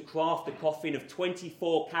money to craft a coffin of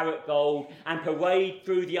 24-carat gold and parade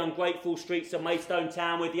through the ungrateful streets of Maidstone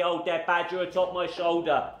town with the old dead badger atop my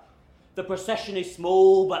shoulder. The procession is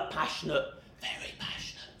small but passionate, very passionate.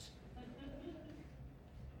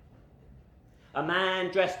 A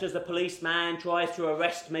man dressed as a policeman tries to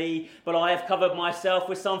arrest me, but I have covered myself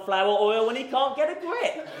with sunflower oil and he can't get a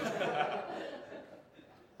grip.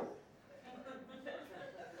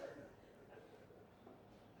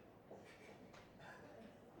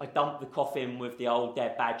 I dump the coffin with the old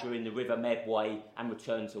dead badger in the River Medway and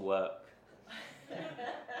return to work.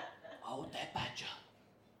 Old dead badger,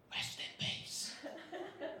 rest in peace.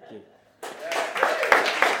 Thank you.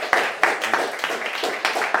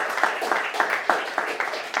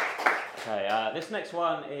 Okay, this next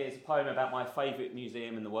one is a poem about my favourite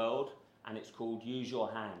museum in the world, and it's called Use Your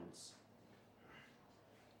Hands.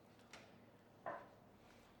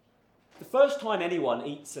 The first time anyone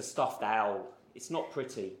eats a stuffed owl, it's not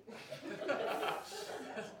pretty.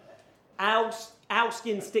 Owl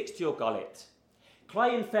skin sticks to your gullet.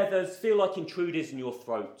 Clay and feathers feel like intruders in your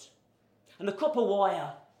throat. And the copper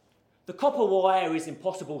wire is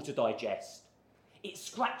impossible to digest. It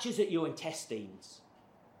scratches at your intestines.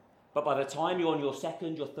 But by the time you're on your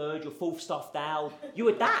second, your third, your fourth stuffed owl, you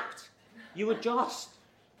adapt. You adjust.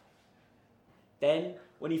 Then,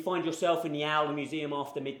 when you find yourself in the Owl Museum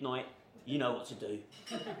after midnight, you know what to do.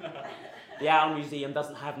 The Owl Museum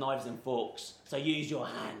doesn't have knives and forks, so use your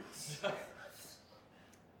hands.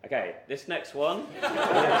 Okay, this next one.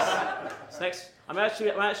 I'm actually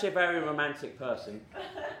a very romantic person.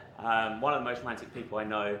 One of the most romantic people I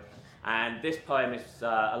know. And this poem is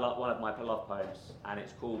one of my love poems, and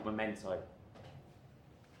it's called Memento.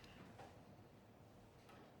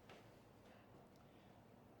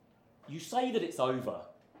 You say that it's over,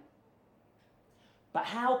 but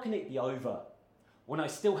how can it be over when I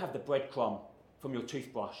still have the breadcrumb from your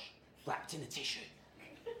toothbrush wrapped in a tissue?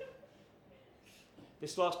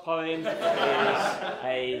 This last poem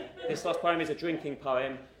is a drinking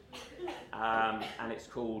poem, and it's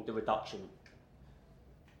called The Reduction.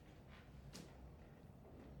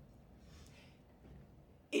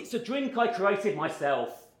 It's a drink I created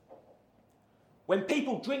myself. When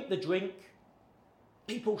people drink the drink,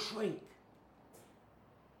 people shrink.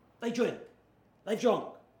 They drink, they've drunk,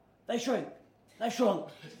 they shrink, they've shrunk.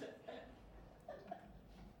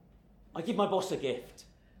 I give my boss a gift.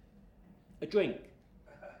 A drink.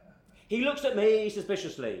 He looks at me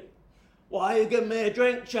suspiciously. "Why you give me a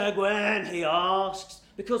drink, Chagrin?" he asks.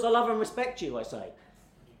 "Because I love and respect you," I say.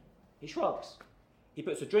 He shrugs. He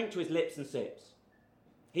puts a drink to his lips and sips.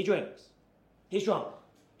 He drinks. He's drunk.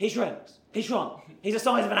 He shrinks. He's shrunk. He's the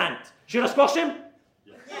size of an ant. Should I squash him?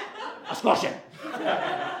 Yes. I squash him.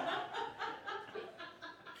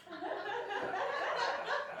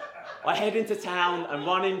 I head into town and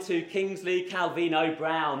run into Kingsley Calvino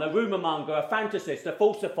Brown, a rumour monger, a fantasist, a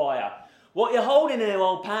falsifier. "What you holding here,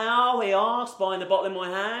 old pal?" he asks, buying the bottle in my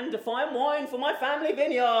hand. "A fine wine for my family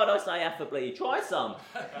vineyard," I say affably. "Try some."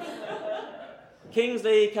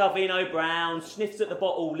 Kingsley Calvino Brown sniffs at the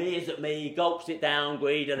bottle, leers at me, gulps it down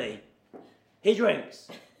greedily. He drinks.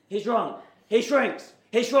 He's drunk. He shrinks.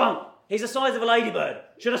 He's shrunk. He's the size of a ladybird.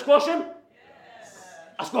 Should I squash him? Yes.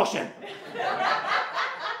 I squash him.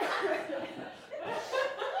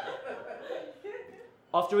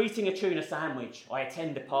 After eating a tuna sandwich, I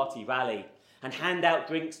attend a party rally and hand out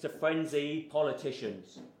drinks to frenzied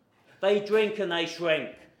politicians. They drink and they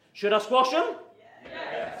shrink. Should I squash them?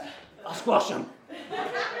 Yes. I squash them.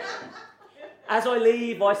 As I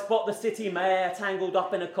leave, I spot the city mayor tangled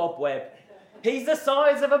up in a cobweb. He's the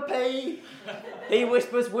size of a pea. He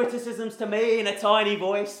whispers witticisms to me in a tiny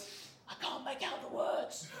voice. I can't make out the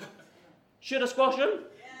words. Should I squash him?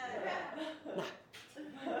 No.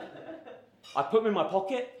 I put him in my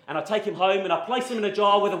pocket and I take him home and I place him in a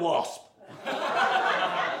jar with a wasp.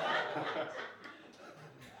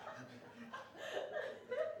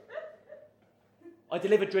 I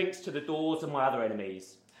deliver drinks to the doors of my other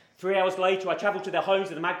enemies. 3 hours later, I travel to their homes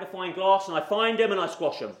with a magnifying glass and I find them and I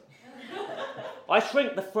squash them. I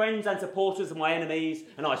shrink the friends and supporters of my enemies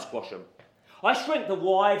and I squash them. I shrink the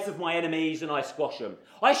wives of my enemies and I squash them.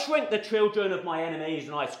 I shrink the children of my enemies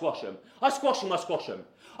and I squash them. I squash them, I squash them.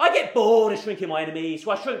 I get bored of shrinking my enemies,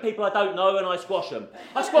 so I shrink people I don't know and I squash them.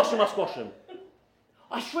 I squash them, I squash them.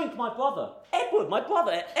 I shrink my brother. Edward, my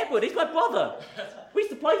brother. Edward, he's my brother. We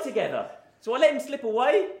used to play together. So I let him slip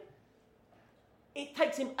away. It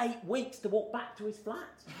takes him 8 weeks to walk back to his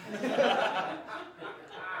flat.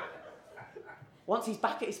 Once he's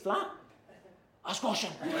back at his flat, I squash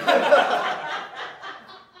him.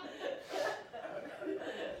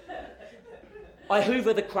 I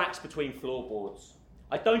hoover the cracks between floorboards.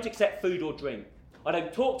 I don't accept food or drink. I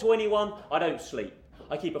don't talk to anyone. I don't sleep.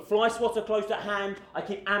 I keep a fly swatter close at hand. I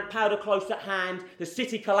keep ant powder close at hand. The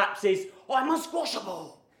city collapses. I'm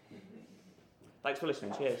unsquashable. Thanks for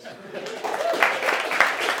listening. Cheers.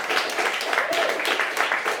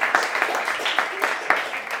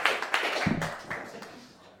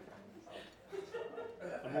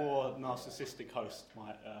 A more narcissistic host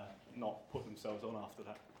might not put themselves on after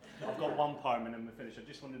that. I've got one poem and then we'll finish. I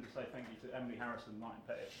just wanted to say thank you to Emily Harrison, Martin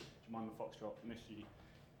Pettit, Jemima Foxtrot, Missy,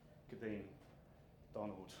 Kadeen,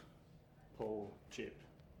 Donald, Paul, Chip,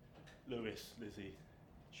 Lewis, Lizzie,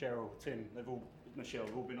 Cheryl, Tim, Michelle,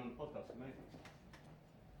 they've all been on the podcast, amazing.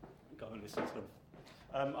 Go and listen to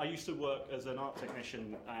them. I used to work as an art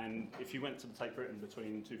technician, and if you went to the Tate Britain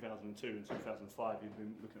between 2002 and 2005, you'd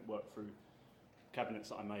been looking at work through cabinets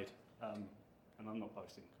that I made. And I'm not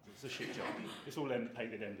boasting, because it's a shit job. It's all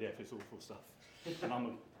painted MDF, it's awful stuff. And I'm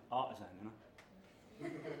an artisan, you know?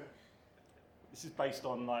 This is based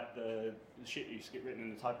on like the shit you used to get written in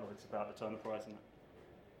the tabloids about the Turner Prize and that.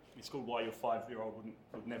 It's called Why Your 5-Year-Old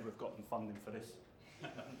would never have gotten funding for this.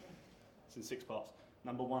 It's in 6 parts.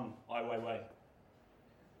 Number 1, Ai Weiwei.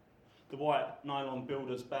 The white nylon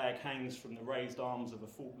builder's bag hangs from the raised arms of a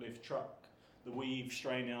forklift truck, the weave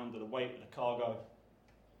straining under the weight of the cargo.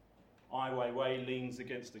 Ai Weiwei leans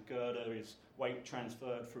against the girder, his weight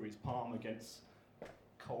transferred through his palm against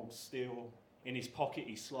cold steel. In his pocket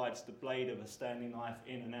he slides the blade of a Stanley knife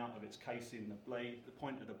in and out of its casing, the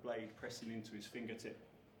point of the blade pressing into his fingertip.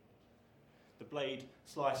 The blade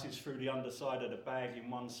slices through the underside of the bag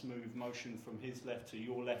in one smooth motion from his left to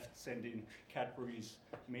your left, sending Cadbury's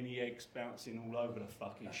mini eggs bouncing all over the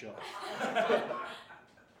fucking shop.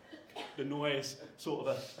 The noise, sort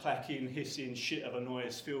of a clacking, hissing shit of a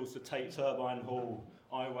noise, fills the Tate turbine hall.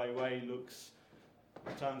 Ai Weiwei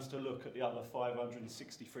turns to look at the other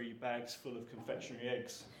 563 bags full of confectionery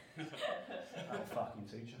eggs. Oh, fucking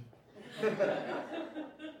teacher.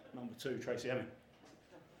 Number 2, Tracy Emin.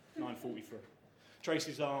 9:43.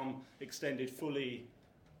 Tracy's arm, extended fully,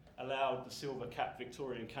 allowed the silver-capped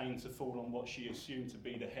Victorian cane to fall on what she assumed to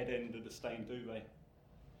be the head end of the stained duvet.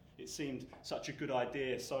 It seemed such a good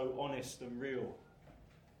idea, so honest and real.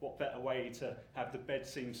 What better way to have the bed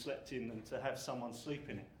seem slept in than to have someone sleep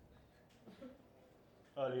in it?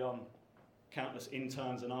 Early on,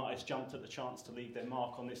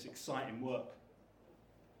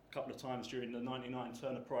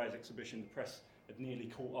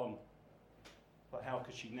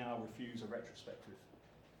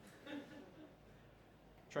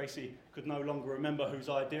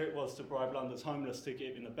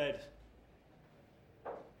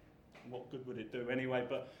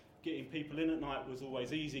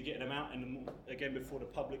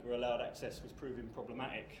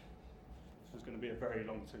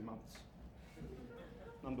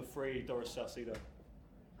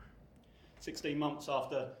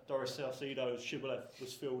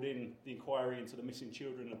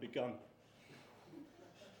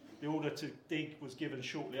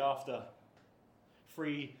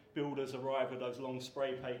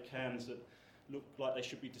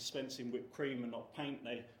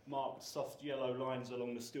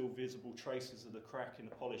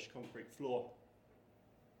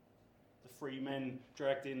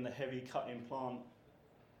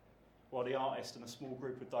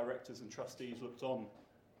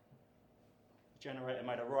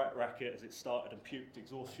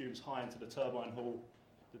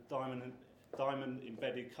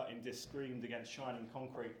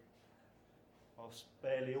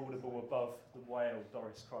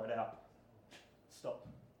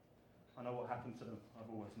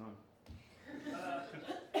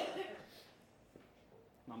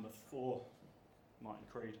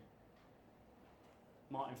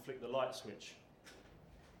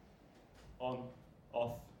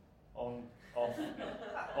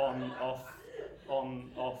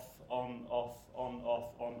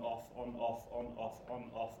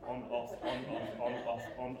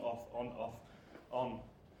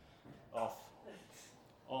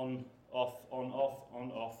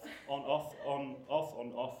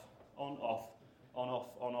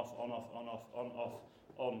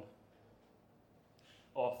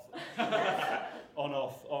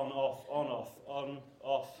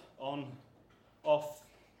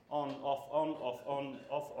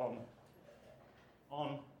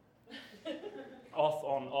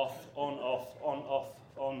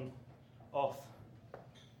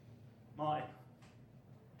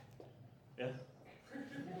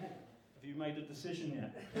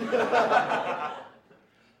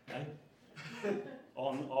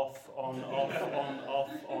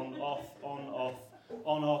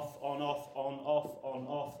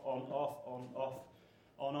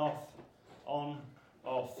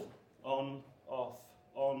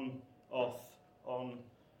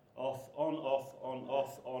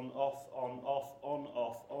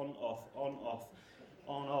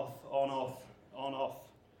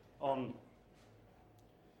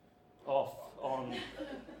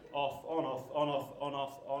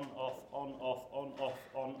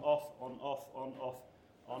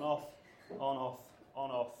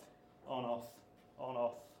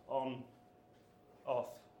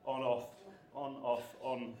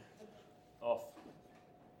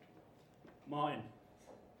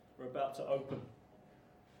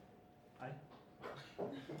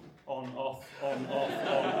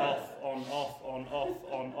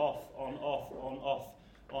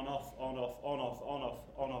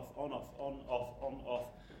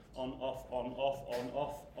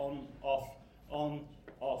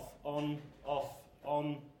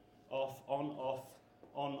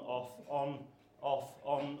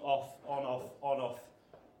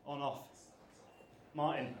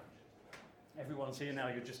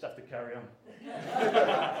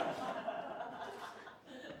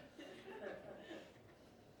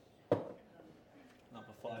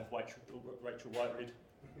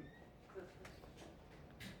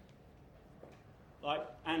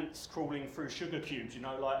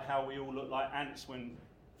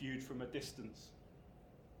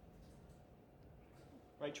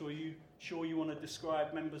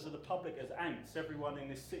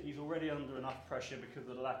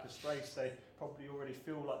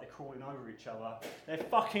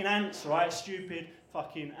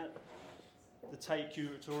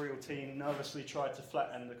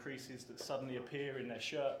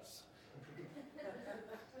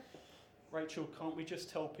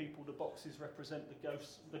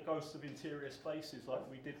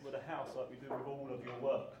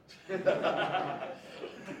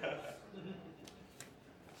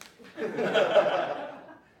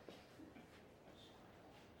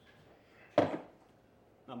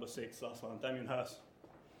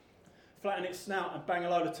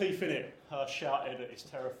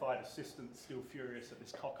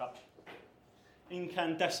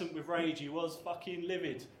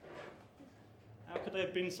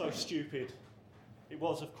 It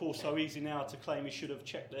was, of course, so easy now to claim he should have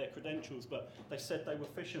checked their credentials, but they said they were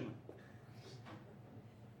fishermen.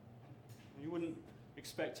 You wouldn't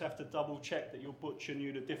expect to have to double check that your butcher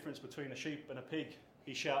knew the difference between a sheep and a pig,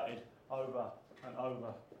 he shouted over and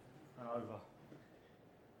over and over.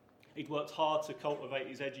 He'd worked hard to cultivate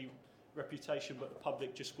his edgy reputation, but the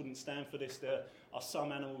public just wouldn't stand for this. There are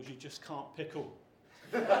some animals you just can't pickle.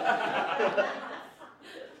 The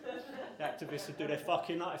activists would do their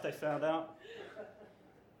fucking nut if they found out.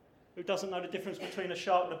 Who doesn't know the difference between a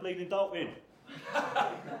shark and a bleeding dolphin?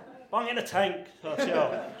 Bung in a tank, first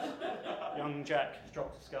yell. Young Jack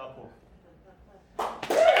dropped a scalpel.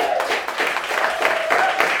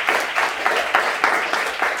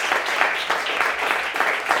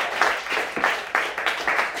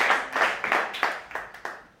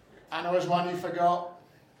 And there was one you forgot.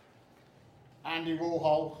 Andy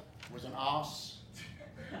Warhol was an arse.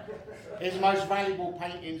 His most valuable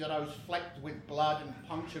paintings are those flecked with blood and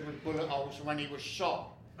punctured with bullet holes from when he was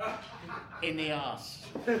shot in the arse.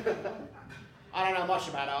 I don't know much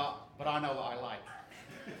about art, but I know what I like.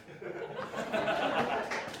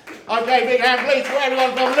 Okay, big hand please for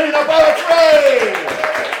everyone from Lunar Poetry!